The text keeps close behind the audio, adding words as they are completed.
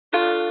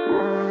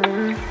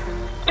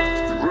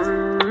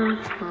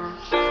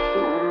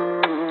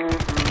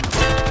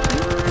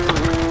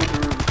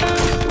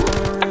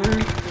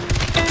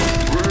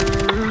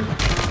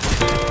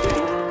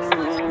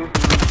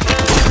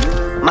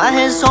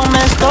head so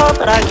messed up,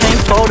 but I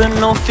can't fold to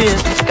no fear.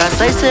 Got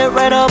sight set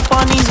right up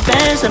on these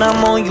bands, and I'm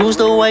gonna use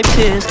the white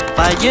tears.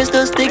 5 years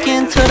still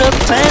sticking to the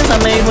plans I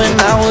made when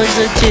I was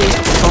a kid.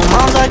 Told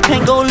moms I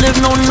can't go live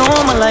no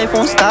normal life,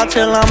 won't stop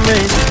till I'm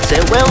rich.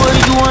 Said where were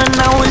you when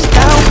I was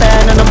down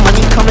bad, and the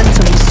money coming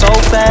to me so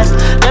fast.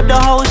 Left the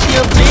whole she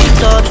a big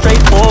dog,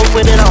 straightforward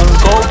with it, I don't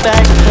go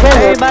back.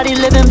 Everybody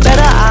living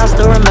better, I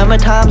still remember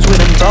times we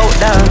been broke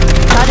down.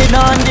 How did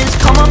on this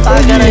come up?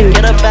 I gotta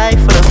get a bag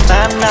for the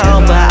fam now,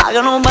 but I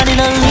got nobody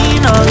to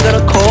lean on. Got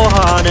a cold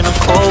heart in a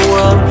cold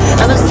world.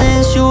 Ever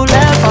since you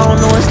left, I don't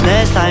know what's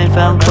next, I ain't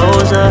found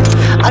closer.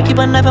 I keep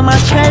a knife in my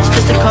chest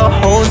just to cut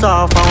holes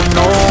off, I don't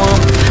know them.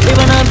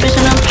 Leaving a bitch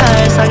in the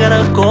past, I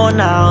gotta go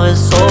now,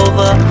 it's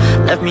over.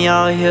 Left me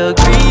out here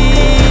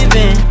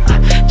grieving.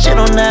 Shit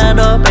don't add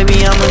up,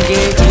 baby, I'ma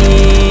get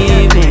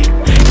even.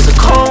 It's a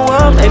cold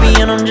world,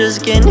 baby, and I'm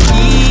just getting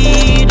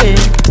heated.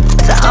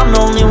 So I'm the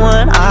only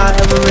one I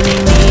ever really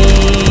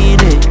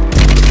needed.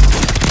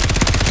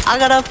 I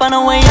gotta find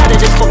a way out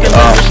of this fucking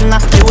position. I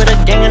stay with a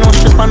gang and don't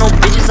stress by no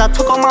bitches. I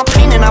took all my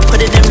pain and I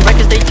put it in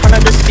records. They turn up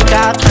the speaker,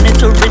 I turn it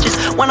to riches.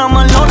 When I'm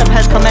alone, the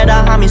past come at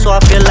behind me, so I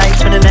feel like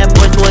turning that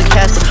boy to a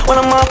casket.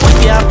 When I'm off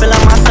whiskey, I feel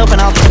like myself,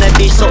 and I'll turn that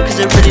bitch so, cause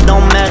it really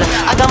don't matter.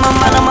 I got my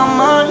mind on my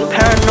money,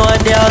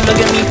 paranoid, they all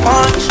look at me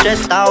funny.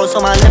 Stressed out,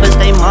 so my liver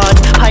stay mud.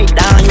 Pipe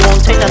down, you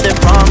won't take nothing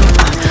from me.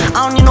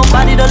 I don't need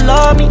nobody to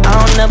love me, I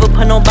don't never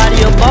put nobody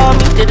above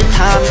me. Did the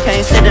time,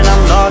 can't say that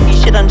I'm lucky.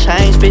 Shit done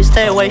changed, bitch,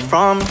 stay away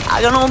from me.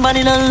 I got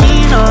nobody to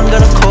lean on,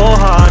 got a cold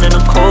heart in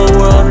a cold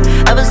world.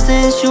 Ever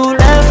since you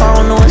left, I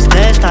don't know what's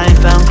next, I ain't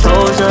found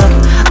closure.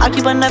 I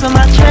keep a knife in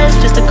my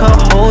chest just to cut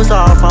holes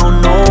off, I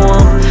don't know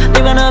them.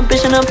 Leaving a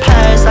bitch in the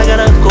past, I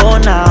gotta go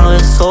now,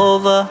 it's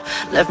over.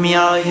 Left me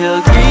out here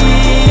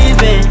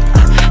grieving.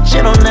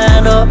 Shit don't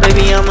add up,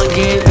 baby, I'ma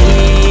get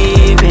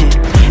even.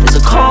 It's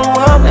a cold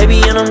world,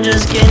 baby, and I'm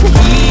just getting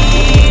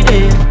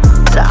heated.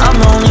 So I'm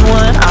the only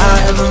one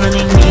I ever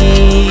really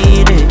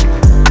needed.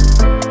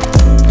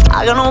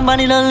 I got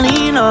nobody to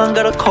lean on,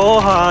 got a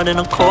cold heart in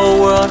a cold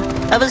world.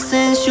 Ever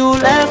since you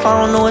left,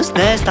 I don't know what's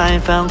next, I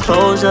ain't found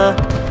closure.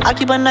 I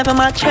keep a knife in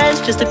my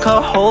chest just to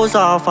cut holes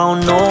off, I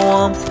don't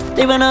know them.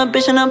 Leaving a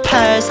bitch in the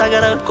past, I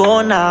gotta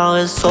go now,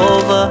 it's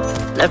over.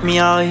 Left me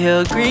out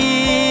here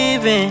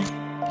grieving.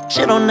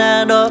 Shit don't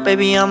add up,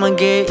 baby, I'ma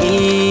get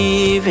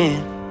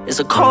even. It's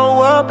a cold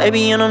world,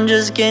 baby, and I'm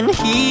just getting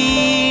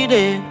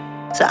heated.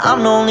 So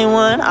I'm the only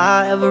one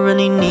I ever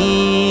really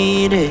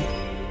needed.